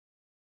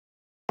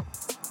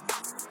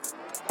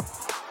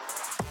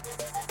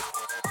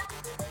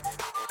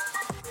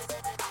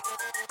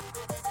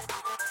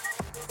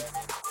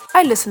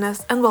Hi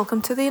listeners, and welcome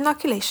to the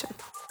inoculation.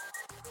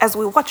 As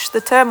we watch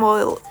the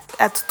turmoil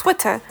at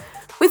Twitter,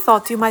 we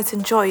thought you might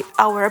enjoy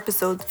our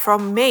episode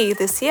from May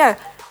this year,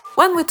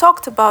 when we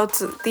talked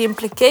about the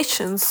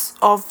implications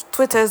of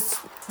Twitter's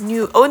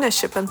new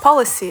ownership and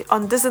policy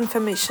on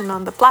disinformation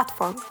on the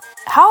platform.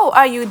 How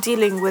are you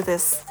dealing with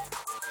this?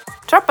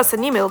 Drop us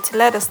an email to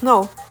let us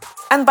know.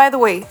 And by the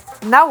way,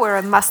 now we're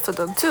on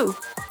Mastodon too.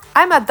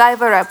 I'm at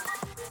DiverApp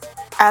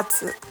at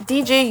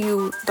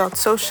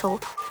dju.social,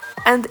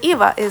 and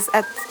Eva is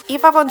at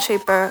Eva von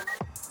Schaper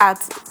at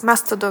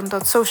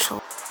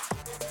mastodon.social.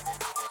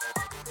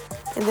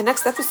 In the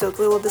next episode,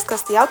 we will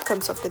discuss the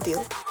outcomes of the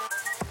deal.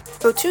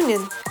 So tune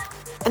in,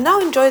 and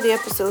now enjoy the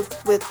episode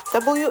with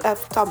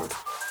W.F. Thomas.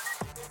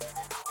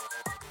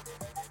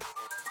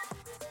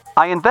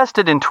 I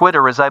invested in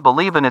Twitter as I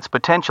believe in its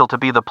potential to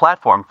be the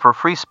platform for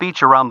free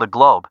speech around the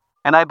globe,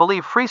 and I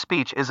believe free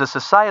speech is a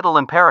societal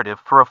imperative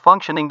for a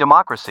functioning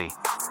democracy.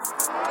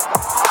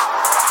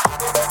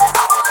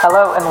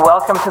 Hello and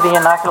welcome to the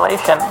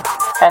inoculation.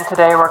 And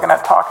today we're going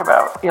to talk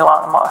about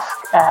Elon Musk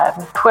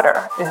and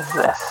Twitter. Is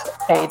this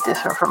a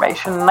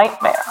disinformation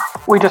nightmare?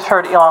 We just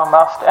heard Elon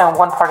Musk and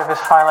one part of his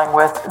filing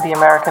with the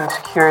American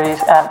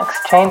Securities and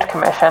Exchange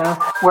Commission,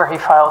 where he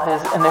filed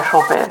his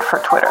initial bid for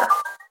Twitter.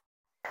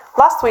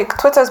 Last week,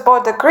 Twitter's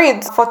board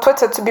agreed for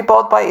Twitter to be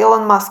bought by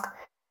Elon Musk.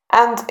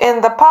 And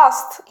in the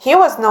past, he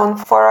was known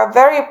for a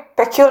very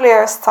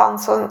peculiar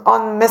stance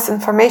on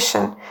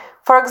misinformation.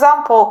 For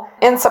example,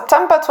 in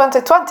September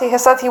 2020, he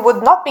said he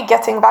would not be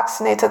getting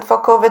vaccinated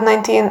for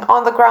COVID-19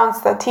 on the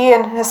grounds that he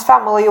and his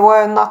family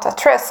were not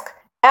at risk.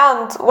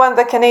 And when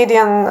the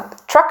Canadian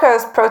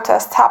truckers'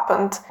 protest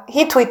happened,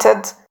 he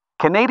tweeted,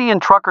 "Canadian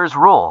truckers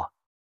rule."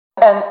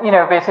 And,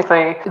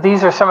 basically,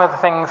 these are some of the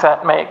things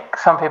that make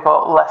some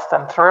people less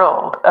than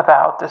thrilled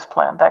about this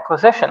planned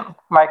acquisition.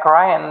 Mike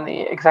Ryan,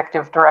 the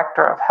executive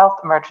director of health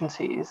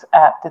emergencies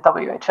at the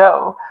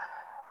WHO,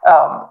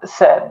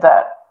 said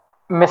that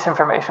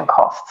misinformation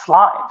costs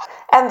lives.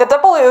 And the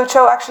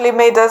WHO actually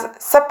made a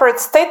separate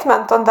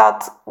statement on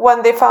that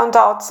when they found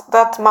out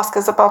that Musk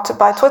is about to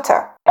buy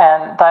Twitter.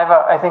 And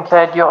Diva, I think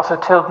that you also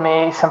told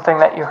me something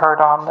that you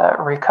heard on the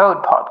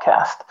Recode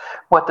podcast.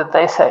 What did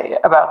they say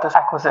about this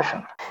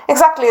acquisition?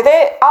 Exactly.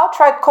 They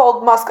outright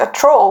called Musk a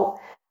troll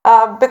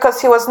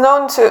because he was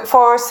known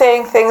for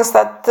saying things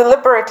that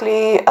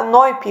deliberately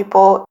annoy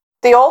people.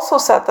 They also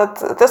said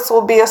that this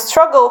will be a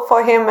struggle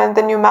for him and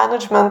the new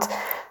management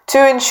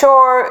to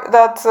ensure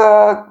that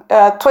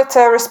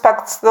Twitter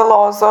respects the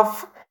laws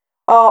of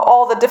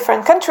all the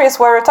different countries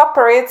where it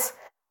operates,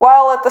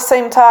 while at the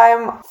same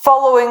time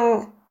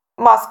following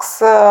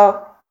Musk's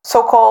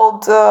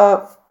so-called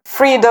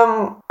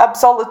freedom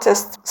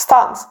absolutist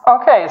stance.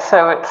 Okay,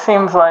 so it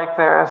seems like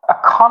there's a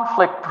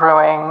conflict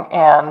brewing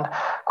and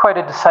quite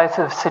a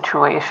decisive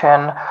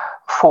situation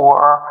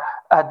for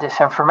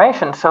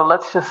disinformation. So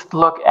let's just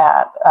look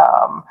at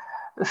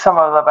some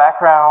of the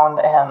background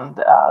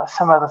and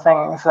some of the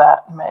things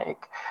that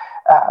make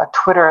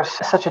Twitter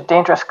such a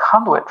dangerous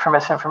conduit for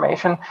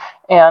misinformation.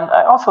 And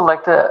I also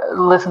like to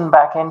listen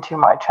back into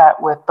my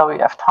chat with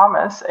W.F.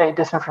 Thomas, a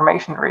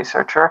disinformation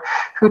researcher,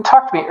 who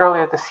talked to me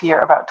earlier this year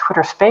about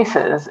Twitter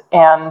Spaces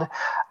and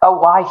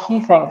why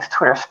he thinks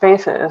Twitter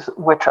Spaces,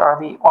 which are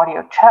the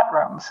audio chat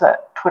rooms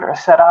that Twitter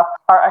set up,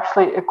 are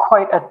actually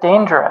quite a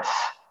dangerous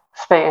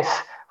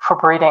space for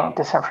breeding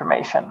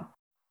disinformation.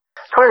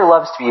 Twitter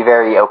loves to be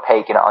very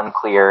opaque and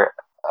unclear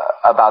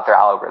about their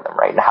algorithm,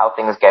 right, and how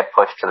things get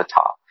pushed to the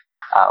top.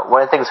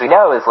 One of the things we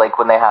know is like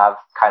when they have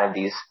kind of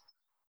these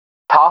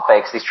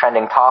topics, these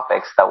trending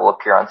topics that will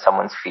appear on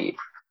someone's feed,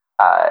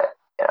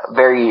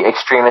 very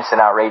extremist and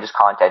outrageous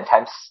content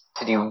tends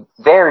to do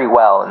very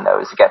well in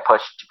those to get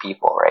pushed to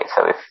people, right?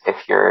 So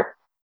if you're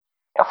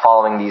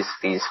following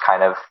these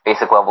kind of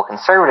basic level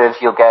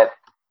conservatives, you'll get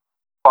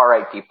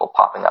far-right people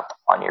popping up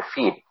on your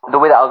feed. The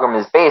way the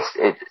algorithm is based,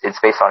 it's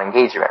based on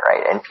engagement,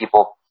 right? And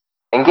people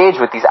engage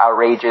with these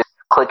outrageous,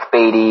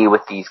 clickbaity,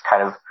 with these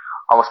kind of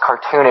almost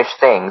cartoonish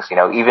things,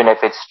 even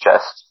if it's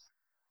just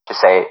to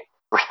say,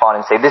 respond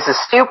and say, this is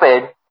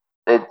stupid,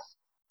 the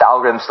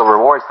algorithm still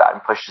rewards that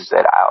and pushes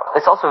it out.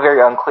 It's also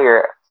very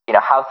unclear,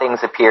 how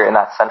things appear in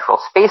that central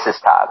spaces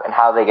tab and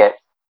how they get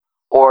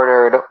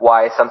ordered,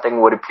 why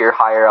something would appear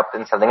higher up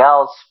than something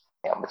else.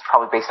 It's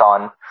probably based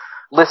on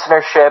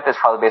listenership, it's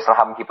probably based on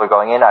how many people are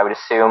going in. I would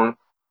assume,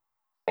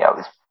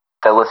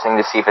 they're listening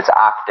to see if it's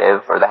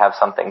active or they have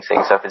something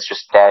saying, so if it's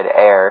just dead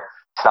air,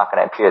 it's not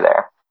going to appear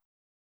there.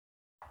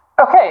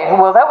 Okay,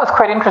 well, that was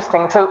quite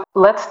interesting. So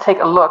let's take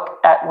a look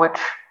at which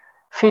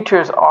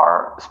features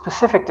are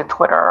specific to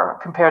Twitter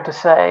compared to,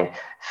 say,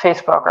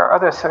 Facebook or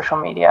other social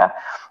media,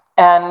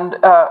 and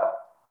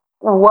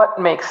what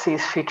makes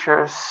these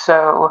features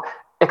so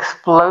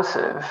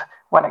explosive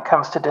when it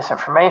comes to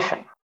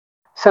disinformation.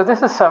 So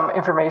this is some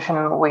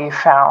information we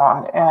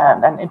found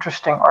in an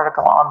interesting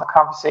article on The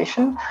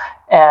Conversation,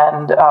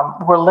 and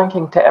we're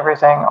linking to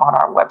everything on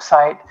our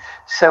website.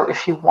 So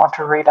if you want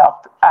to read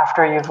up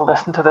after you've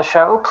listened to the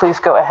show, please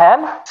go ahead.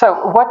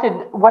 So what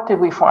did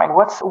we find?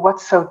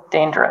 What's so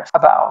dangerous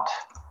about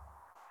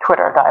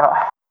Twitter,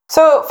 Diva?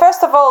 So,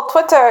 first of all,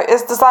 Twitter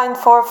is designed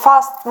for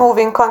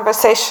fast-moving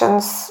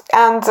conversations,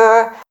 and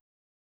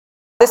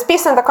this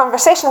piece in the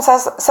conversation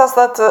says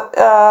that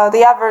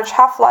the average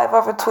half-life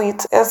of a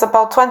tweet is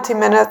about 20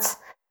 minutes,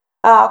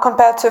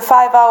 compared to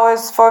 5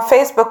 hours for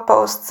Facebook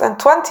posts and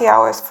 20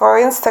 hours for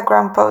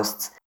Instagram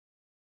posts.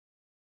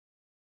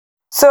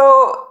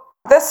 So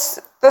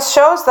this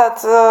shows that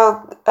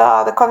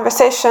the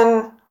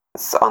conversations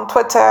on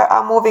Twitter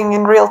are moving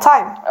in real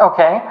time.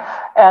 Okay,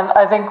 and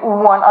I think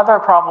one other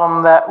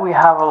problem that we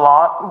have a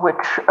lot,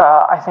 which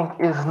I think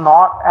is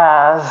not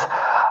as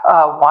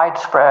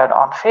widespread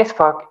on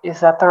Facebook, is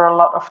that there are a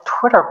lot of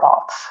Twitter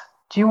bots.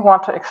 Do you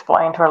want to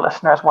explain to our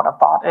listeners what a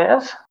bot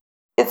is?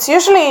 It's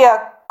usually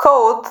a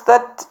code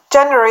that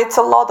generates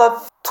a lot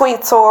of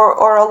tweets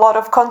or a lot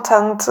of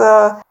content,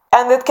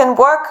 and it can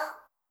work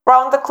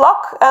round the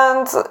clock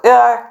and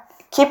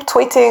keep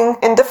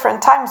tweeting in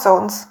different time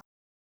zones.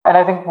 And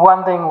I think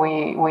one thing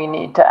we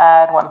need to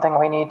add, one thing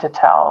we need to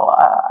tell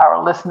our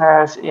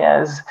listeners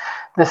is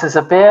this is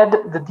a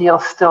bid. The deal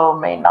still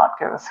may not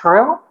go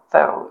through,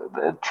 though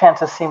the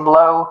chances seem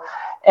low.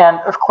 And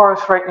of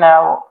course, right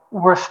now,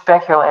 we're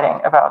speculating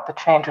about the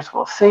changes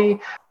we'll see.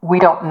 We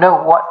don't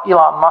know what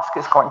Elon Musk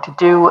is going to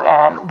do,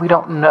 and we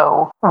don't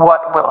know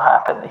what will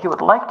happen. He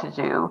would like to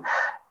do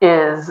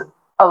is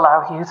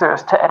allow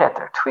users to edit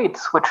their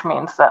tweets, which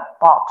means that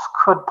bots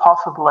could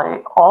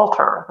possibly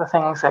alter the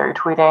things they're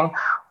tweeting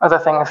or the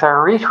things they're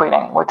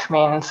retweeting, which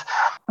means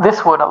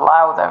this would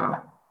allow them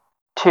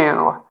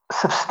to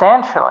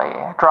substantially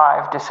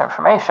drive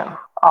disinformation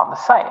on the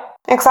site.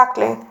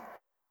 Exactly.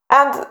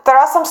 And there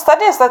are some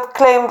studies that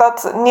claim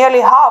that nearly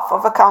half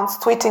of accounts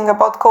tweeting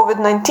about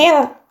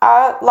COVID-19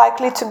 are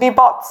likely to be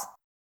bots.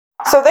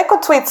 So they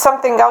could tweet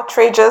something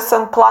outrageous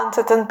and plant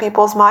it in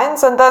people's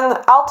minds and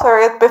then alter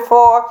it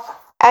before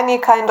any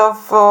kind of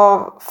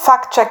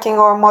fact-checking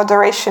or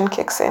moderation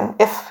kicks in,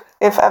 if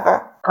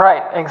ever.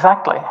 Right,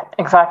 exactly.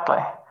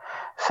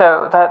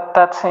 So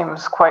that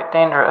seems quite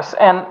dangerous.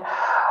 And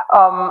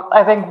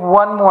I think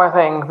one more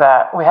thing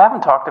that we haven't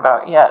talked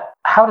about yet,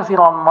 how does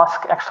Elon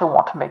Musk actually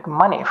want to make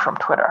money from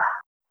Twitter?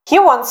 He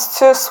wants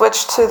to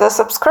switch to the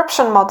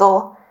subscription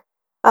model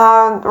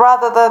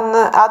rather than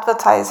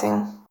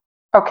advertising.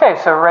 Okay,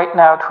 so right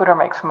now Twitter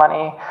makes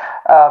money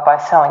by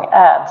selling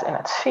ads in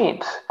its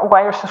feeds.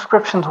 Why are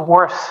subscriptions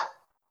worse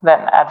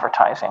than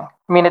advertising?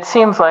 I mean, it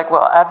seems like,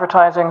 well,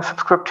 advertising,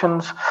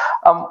 subscriptions,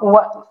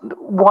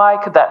 why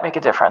could that make a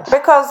difference?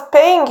 Because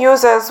paying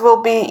users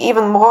will be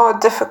even more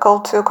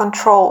difficult to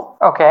control.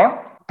 Okay,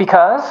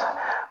 because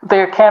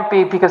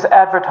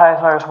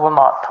advertisers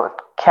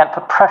can't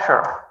put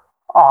pressure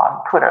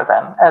on Twitter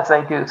then, as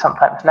they do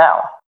sometimes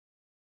now.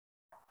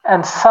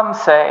 And some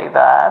say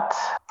that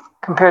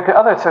compared to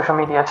other social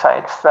media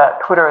sites,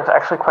 that Twitter is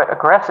actually quite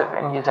aggressive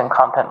in using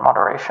content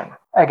moderation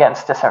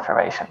against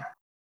disinformation.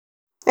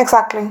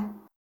 Exactly.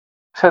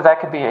 So that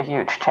could be a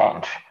huge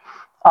change.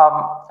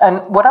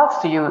 And what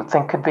else do you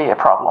think could be a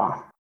problem?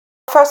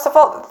 First of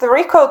all, the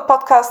Recode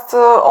podcast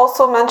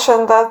also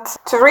mentioned that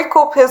to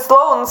recoup his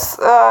loans,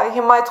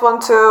 he might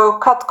want to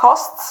cut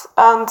costs,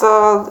 and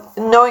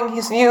knowing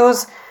his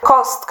views,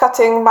 cost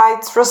cutting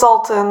might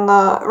result in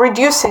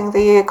reducing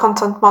the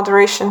content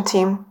moderation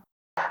team.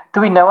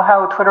 Do we know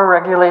how Twitter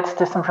regulates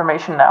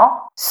disinformation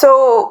now?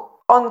 So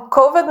on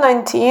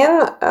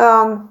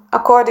COVID-19,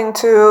 according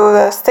to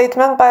the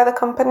statement by the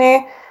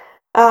company,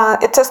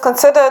 it is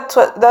considered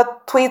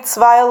that tweets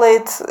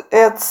violate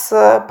its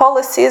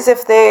policies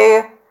if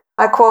they,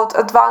 I quote,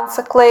 advance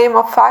a claim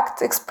of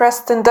fact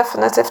expressed in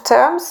definitive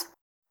terms,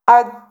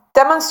 are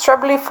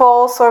demonstrably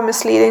false or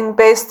misleading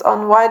based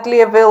on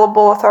widely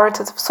available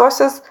authoritative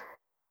sources,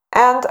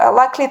 and are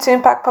likely to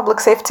impact public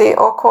safety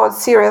or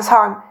cause serious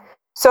harm.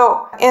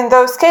 So, in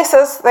those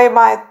cases, they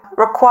might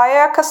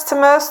require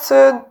customers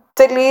to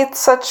delete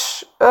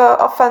such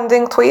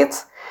offending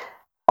tweets,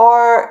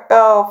 or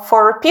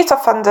for repeat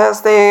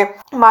offenders, they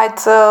might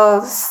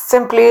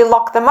simply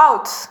lock them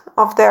out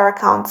of their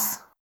accounts.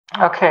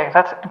 Okay,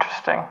 that's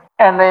interesting.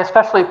 And they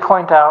especially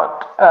point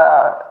out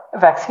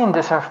vaccine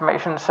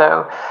disinformation.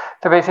 So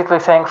they're basically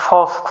saying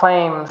false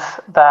claims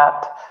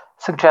that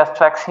suggest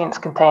vaccines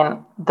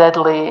contain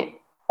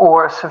deadly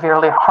or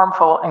severely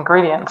harmful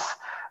ingredients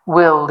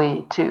will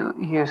lead to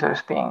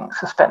users being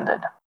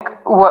suspended.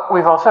 What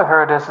we've also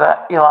heard is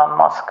that Elon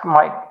Musk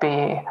might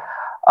be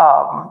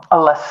a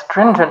less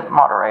stringent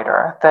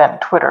moderator than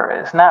Twitter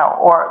is now,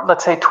 or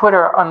let's say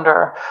Twitter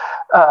under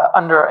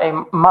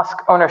a Musk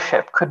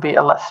ownership could be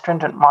a less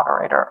stringent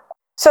moderator.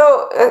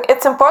 So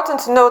it's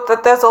important to note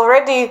that there's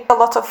already a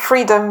lot of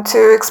freedom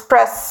to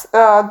express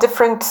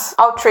different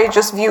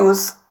outrageous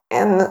views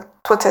in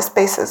Twitter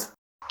Spaces.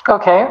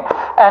 Okay,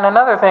 and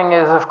another thing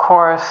is, of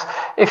course,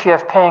 if you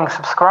have paying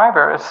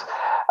subscribers,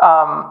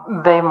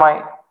 they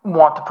might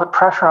want to put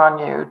pressure on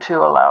you to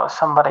allow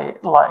somebody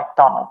like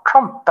Donald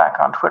Trump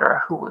back on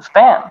Twitter, who was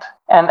banned.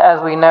 And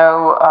as we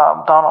know,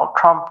 Donald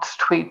Trump's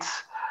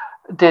tweets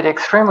did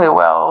extremely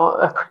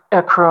well,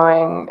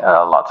 accruing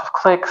lots of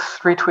clicks,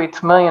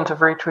 retweets, millions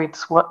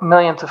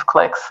of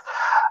clicks,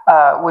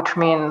 which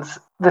means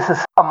this is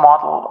a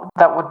model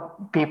that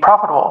would be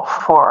profitable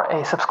for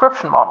a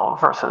subscription model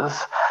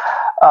versus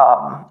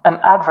an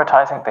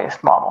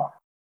advertising-based model.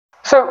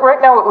 So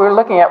right now what we were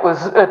looking at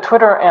was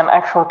Twitter and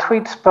actual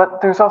tweets,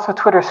 but there's also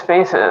Twitter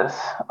Spaces.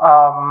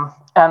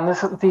 And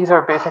these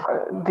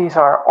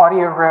are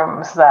audio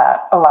rooms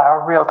that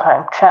allow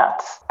real-time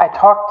chats. I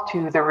talked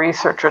to the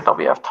researcher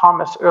W.F.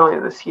 Thomas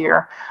earlier this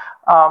year,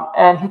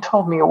 and he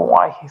told me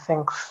why he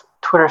thinks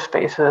Twitter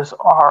Spaces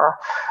are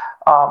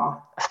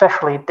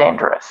especially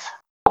dangerous.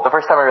 The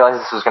first time I realized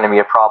this was going to be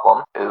a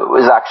problem, it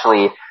was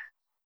actually,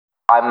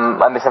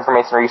 I'm a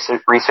misinformation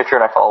researcher,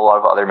 and I follow a lot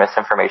of other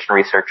misinformation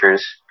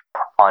researchers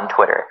on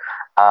Twitter.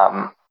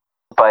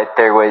 But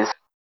there was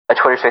a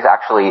Twitter space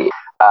actually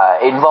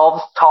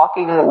involved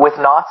talking with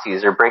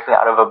Nazis or breaking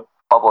out of a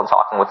bubble and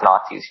talking with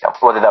Nazis.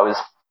 Whether that was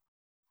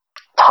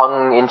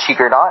tongue in cheek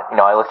or not,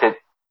 I looked at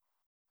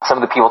some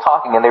of the people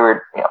talking, and they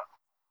were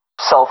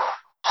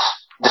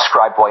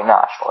self-described white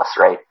nationalists,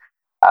 right?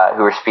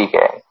 Who were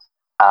speaking,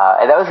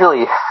 and that was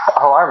really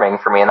alarming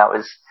for me. And that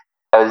was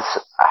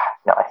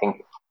I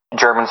think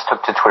Germans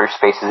took to Twitter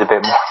Spaces a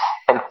bit more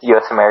than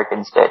U.S.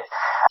 Americans did.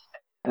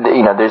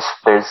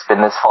 There's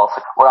been this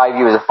what I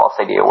view as a false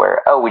idea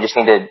where, we just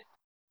need to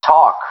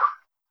talk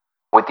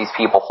with these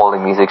people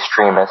holding these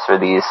extremists or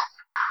these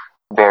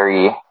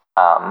very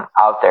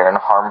out there and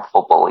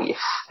harmful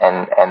beliefs,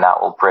 and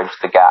that will bridge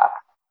the gap.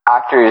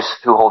 Actors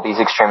who hold these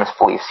extremist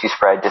beliefs, who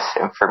spread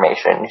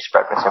disinformation, who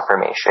spread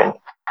misinformation,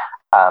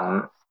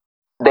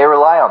 they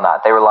rely on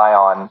that. They rely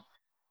on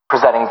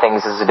presenting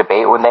things as a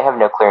debate when they have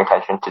no clear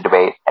intention to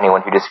debate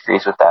anyone who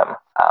disagrees with them.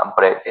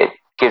 But it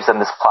gives them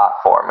this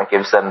platform. It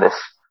gives them this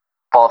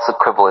false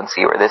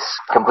equivalency, or this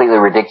completely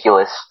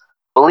ridiculous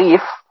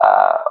belief,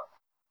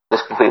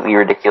 this completely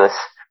ridiculous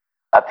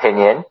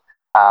opinion,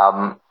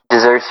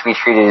 deserves to be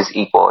treated as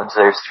equal and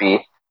deserves to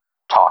be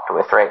talked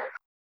with, right?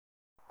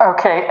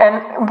 Okay,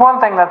 and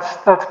one thing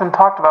that's been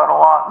talked about a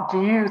lot,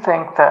 do you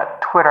think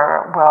that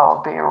Twitter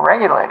will be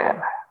regulated?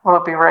 Will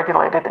it be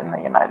regulated in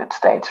the United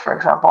States, for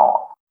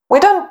example? We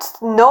don't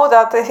know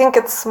that. I think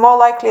it's more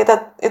likely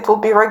that it will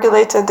be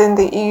regulated in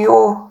the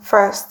EU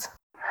first.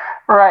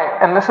 Right,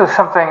 and this is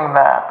something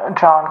that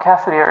John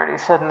Cassidy already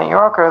said in The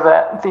Yorker,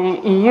 that the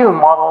EU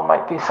model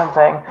might be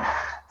something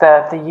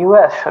that the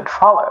US should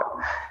follow.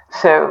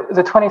 So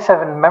the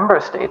 27 member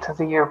states of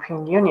the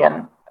European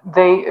Union,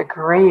 they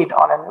agreed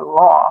on a new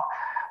law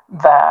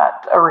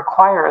that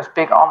requires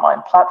big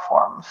online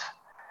platforms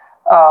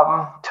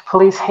to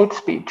police hate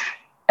speech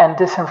and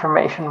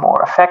disinformation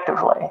more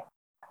effectively.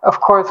 Of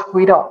course,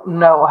 we don't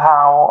know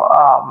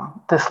how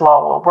this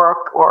law will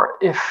work, or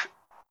if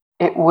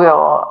it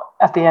will,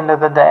 at the end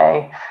of the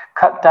day,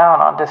 cut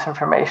down on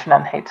disinformation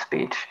and hate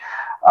speech,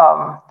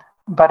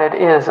 but it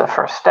is a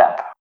first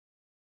step.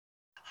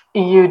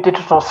 EU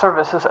Digital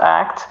Services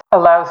Act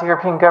allows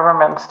European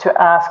governments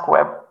to ask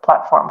web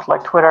platforms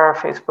like Twitter,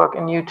 Facebook,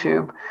 and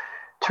YouTube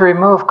to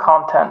remove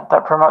content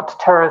that promotes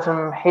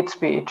terrorism, hate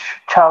speech,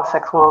 child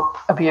sexual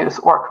abuse,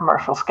 or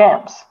commercial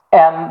scams.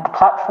 And the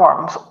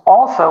platforms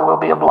also will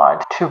be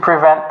obliged to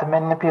prevent the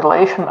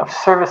manipulation of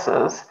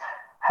services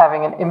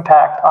having an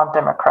impact on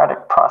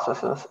democratic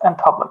processes and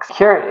public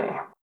security.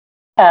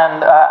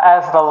 And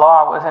as the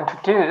law was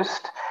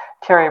introduced,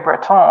 Thierry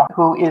Breton,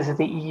 who is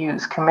the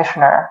EU's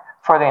commissioner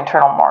for the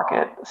internal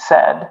market,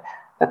 said,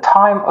 "The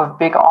time of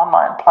big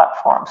online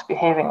platforms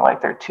behaving like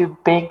they're too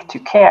big to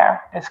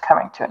care is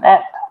coming to an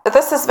end."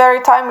 This is very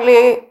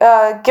timely,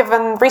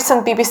 given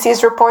recent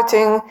BBC's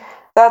reporting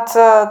that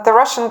the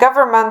Russian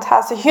government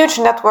has a huge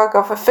network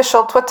of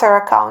official Twitter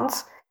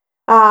accounts.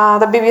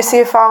 The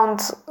BBC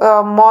found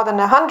more than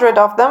 100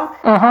 of them,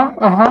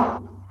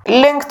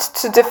 linked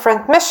to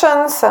different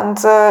missions and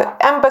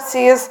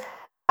embassies,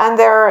 and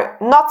they're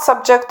not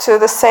subject to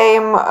the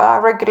same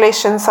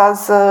regulations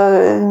as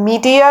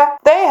media.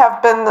 They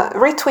have been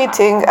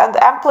retweeting and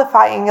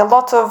amplifying a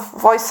lot of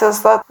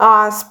voices that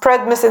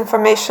spread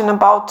misinformation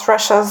about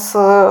Russia's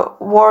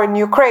war in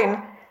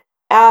Ukraine.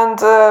 And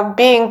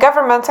being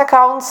government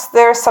accounts,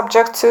 they're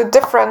subject to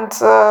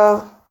different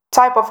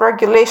type of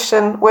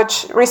regulation,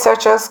 which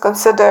researchers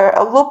consider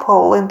a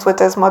loophole in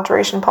Twitter's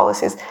moderation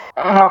policies.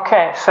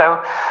 Okay, so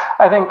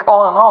I think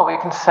all in all, we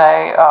can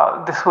say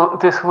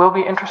this will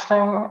be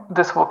interesting.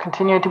 This will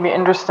continue to be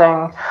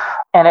interesting,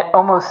 and it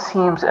almost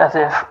seems as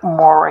if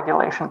more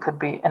regulation could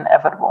be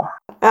inevitable.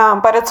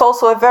 But it's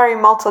also a very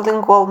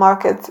multilingual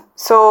market,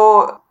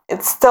 so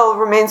it still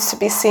remains to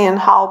be seen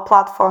how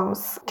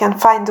platforms can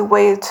find a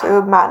way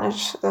to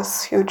manage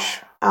this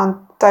huge and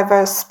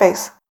diverse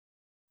space.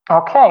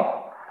 Okay.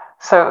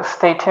 So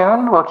stay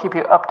tuned. We'll keep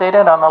you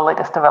updated on the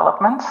latest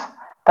developments.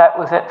 That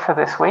was it for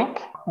this week.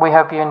 We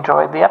hope you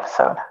enjoyed the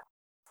episode.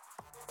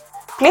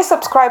 Please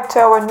subscribe to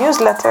our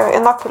newsletter,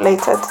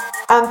 Inoculated,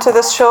 and to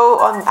this show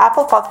on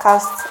Apple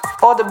Podcasts,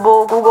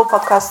 Audible, Google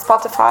Podcasts,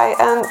 Spotify,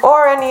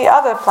 or any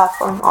other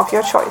platform of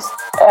your choice.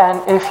 And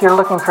if you're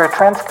looking for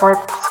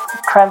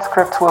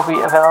transcripts will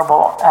be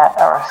available at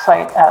our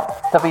site at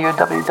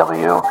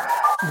www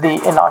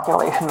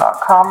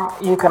theinoculation.com.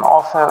 You can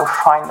also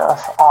find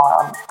us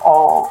on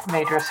all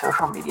major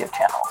social media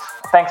channels.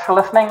 Thanks for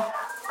listening.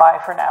 Bye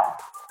for now.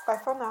 Bye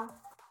for now.